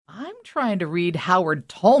trying to read Howard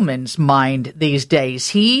Tullman's mind these days.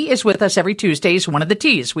 He is with us every Tuesday. He's one of the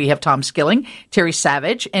T's. We have Tom Skilling, Terry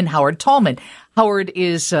Savage, and Howard Tullman. Howard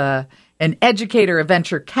is an educator, a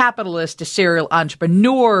venture capitalist, a serial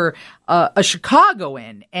entrepreneur, a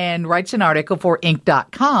Chicagoan, and writes an article for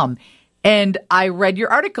Inc.com. And I read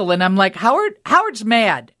your article, and I'm like, Howard's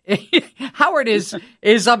mad. Howard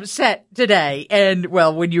is upset today. And,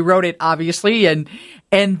 well, when you wrote it, obviously, and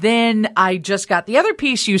then I just got the other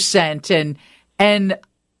piece you sent, and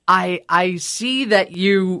I see that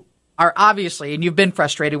you are obviously, and you've been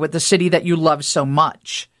frustrated with the city that you love so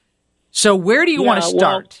much. So where do you want to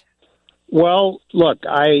start? Well, look,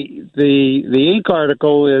 the Inc.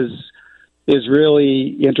 article is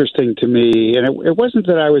really interesting to me, and it wasn't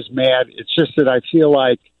that I was mad. It's just that I feel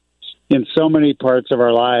like in so many parts of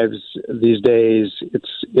our lives these days,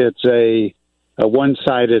 it's a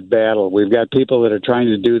one-sided battle. We've got people that are trying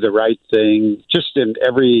to do the right thing just in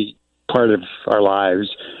every part of our lives,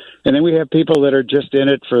 and then we have people that are just in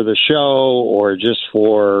it for the show or just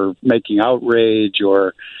for making outrage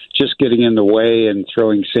or just getting in the way and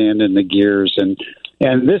throwing sand in the gears.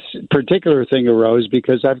 And this particular thing arose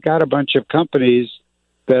because I've got a bunch of companies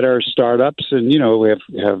that are startups and,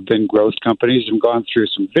 have been growth companies and gone through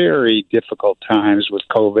some very difficult times with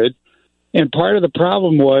COVID. And part of the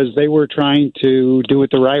problem was they were trying to do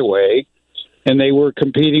it the right way, and they were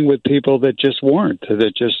competing with people that just weren't,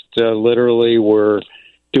 that just literally were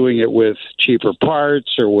doing it with cheaper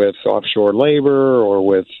parts or with offshore labor or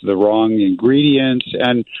with the wrong ingredients.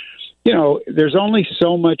 And there's only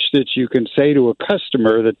so much that you can say to a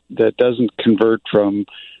customer that doesn't convert from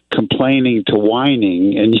complaining to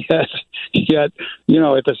whining, and yet,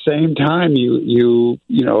 at the same time,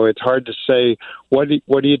 it's hard to say what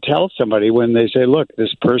do you tell somebody when they say, look,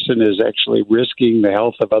 this person is actually risking the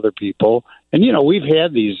health of other people, and we've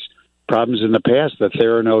had these problems in the past, the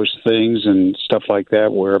Theranos things and stuff like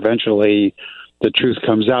that, where eventually the truth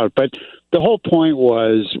comes out, but. The whole point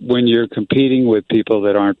was when you're competing with people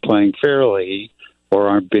that aren't playing fairly or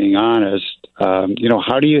aren't being honest,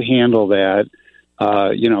 how do you handle that?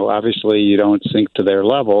 Obviously you don't sink to their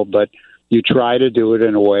level, but you try to do it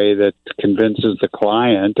in a way that convinces the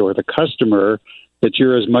client or the customer that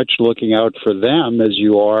you're as much looking out for them as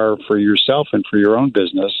you are for yourself and for your own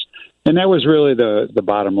business. And that was really the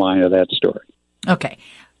bottom line of that story. Okay.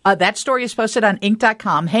 That story is posted on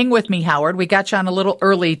Inc.com. Hang with me, Howard. We got you on a little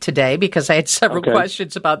early today because I had several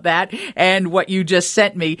questions about that and what you just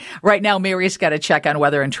sent me. Right now, Mary's got to check on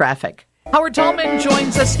weather and traffic. Howard Tullman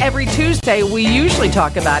joins us every Tuesday. We usually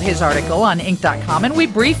talk about his article on Inc.com, and we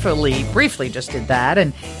briefly just did that.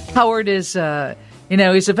 And Howard is,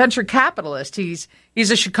 he's a venture capitalist. He's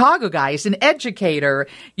a Chicago guy. He's an educator.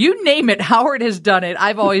 You name it, Howard has done it.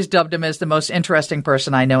 I've always dubbed him as the most interesting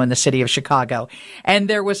person I know in the city of Chicago. And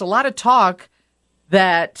there was a lot of talk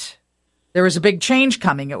that there was a big change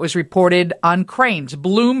coming. It was reported on cranes.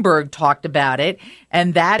 Bloomberg talked about it,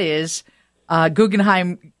 and that is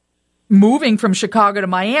Guggenheim moving from Chicago to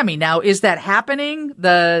Miami. Now, is that happening?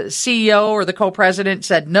 The CEO or the co-president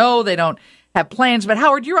said no, they don't have plans. But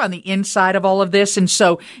Howard, you're on the inside of all of this. And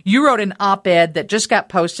so you wrote an op-ed that just got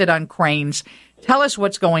posted on Cranes. Tell us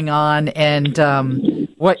what's going on and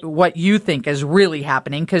what you think is really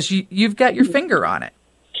happening, because you've got your finger on it.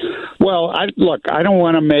 Well, I don't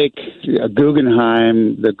want to make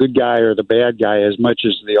Guggenheim the good guy or the bad guy as much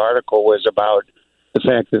as the article was about the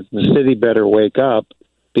fact that the city better wake up,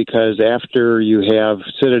 because after you have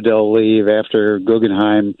Citadel leave, after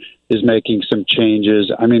Guggenheim is making some changes,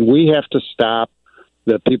 we have to stop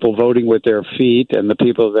the people voting with their feet and the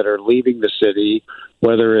people that are leaving the city,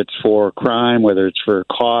 whether it's for crime, whether it's for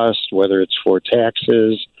cost, whether it's for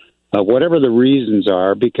taxes, whatever the reasons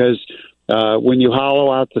are, because when you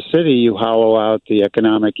hollow out the city, you hollow out the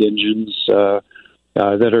economic engines that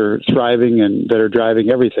are thriving and that are driving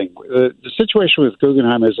everything. The situation with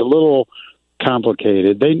Guggenheim is a little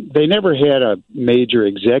complicated. They never had a major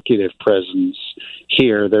executive presence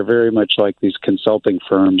here. They're very much like these consulting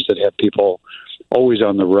firms that have people always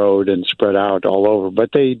on the road and spread out all over.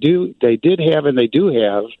 But they do have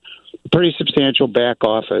a pretty substantial back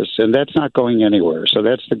office, and that's not going anywhere. So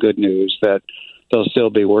that's the good news, that they'll still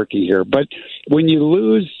be working here. But when you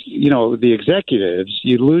lose, the executives,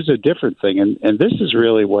 you lose a different thing. And this is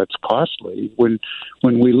really what's costly. When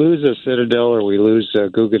we lose a Citadel or we lose a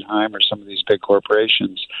Guggenheim or some of these big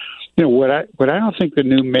corporations, what I don't think the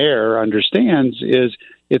new mayor understands is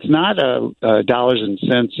it's not a dollars and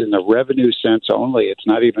cents in the revenue sense only. It's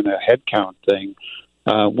not even a headcount thing.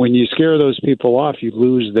 When you scare those people off, you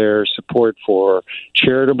lose their support for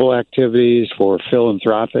charitable activities, for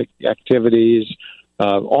philanthropic activities.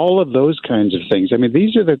 all of those kinds of things. I mean,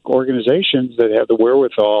 these are the organizations that have the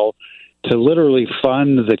wherewithal to literally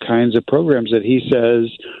fund the kinds of programs that he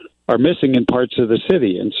says are missing in parts of the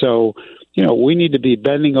city. And so, we need to be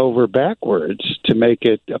bending over backwards to make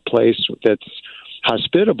it a place that's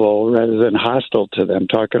hospitable rather than hostile to them,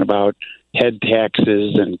 talking about head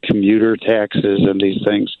taxes and commuter taxes and these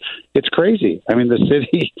things. It's crazy. I mean, the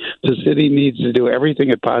city needs to do everything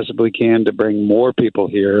it possibly can to bring more people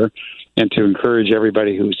here and to encourage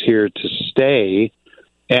everybody who's here to stay.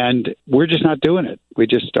 And we're just not doing it. We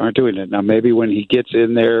just aren't doing it. Now, maybe when he gets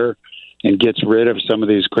in there and gets rid of some of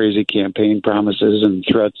these crazy campaign promises and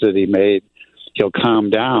threats that he made, he'll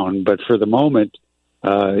calm down. But for the moment,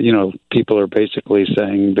 people are basically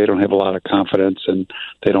saying they don't have a lot of confidence and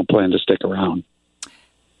they don't plan to stick around.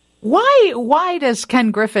 Why does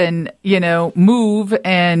Ken Griffin, move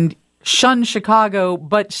and shun Chicago,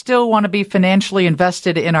 but still want to be financially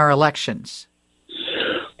invested in our elections?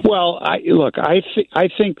 Well, I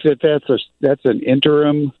think that's an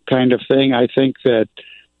interim kind of thing. I think that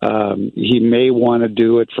he may want to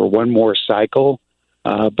do it for one more cycle,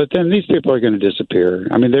 but then these people are going to disappear.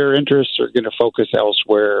 I mean, their interests are going to focus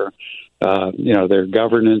elsewhere. Their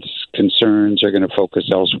governance concerns are going to focus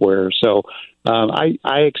elsewhere. So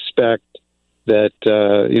I expect that,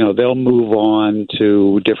 they'll move on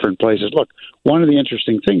to different places. Look, one of the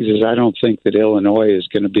interesting things is I don't think that Illinois is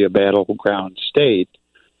going to be a battleground state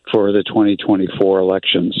for the 2024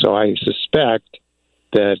 election. So I suspect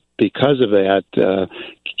that because of that,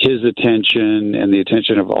 his attention and the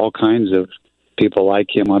attention of all kinds of people like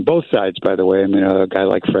him on both sides, by the way, I mean, a guy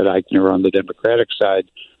like Fred Eichner on the Democratic side,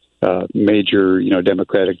 major,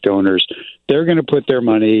 Democratic donors, they're going to put their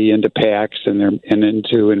money into PACs and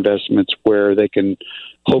into investments where they can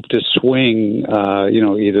hope to swing,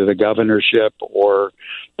 either the governorship or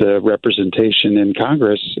the representation in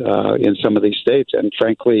Congress in some of these states, and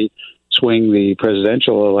frankly, swing the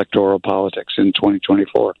presidential electoral politics in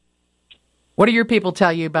 2024. What do your people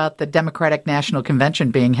tell you about the Democratic National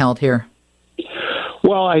Convention being held here?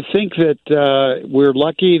 Well, I think that we're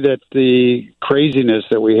lucky that the craziness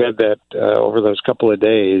that we had over those couple of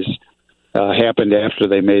days happened after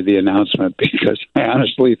they made the announcement, because I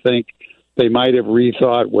honestly think they might have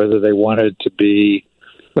rethought whether they wanted to be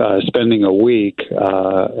spending a week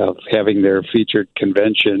of having their featured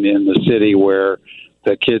convention in the city where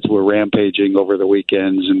the kids were rampaging over the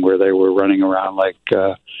weekends and where they were running around like,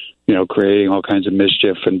 creating all kinds of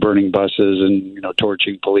mischief and burning buses and,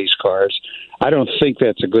 torching police cars. I don't think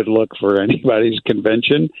that's a good look for anybody's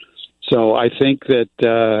convention. So I think that,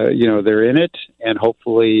 they're in it, and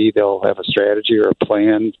hopefully they'll have a strategy or a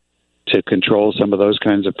plan to control some of those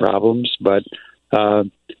kinds of problems. But,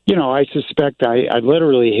 I suspect I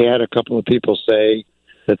literally had a couple of people say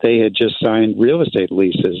that they had just signed real estate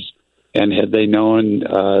leases. And had they known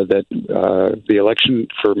that the election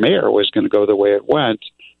for mayor was going to go the way it went,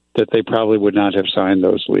 that they probably would not have signed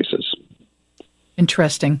those leases.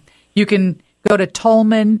 Interesting. You can go to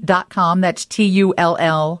Tullman.com. That's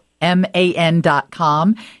TULLMAN.com.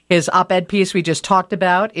 His op-ed piece we just talked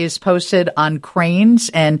about is posted on Cranes.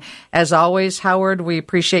 And as always, Howard, we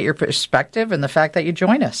appreciate your perspective and the fact that you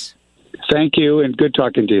join us. Thank you, and good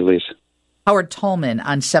talking to you, Lisa. Howard Tullman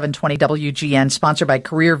on 720 WGN, sponsored by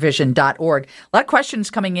CareerVision.org. A lot of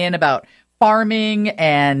questions coming in about farming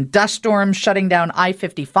and dust storms shutting down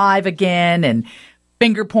I-55 again and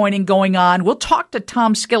finger pointing going on. We'll talk to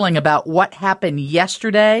Tom Skilling about what happened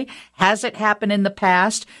yesterday. Has it happened in the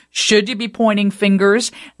past? Should you be pointing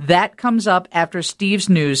fingers? That comes up after Steve's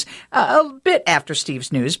News, a bit after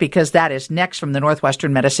Steve's News, because that is next from the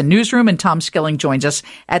Northwestern Medicine Newsroom, and Tom Skilling joins us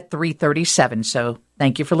at 3:37. So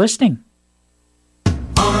thank you for listening.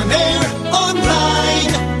 On air,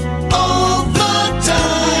 online, all the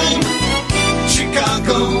time.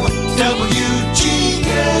 Chicago, WGN.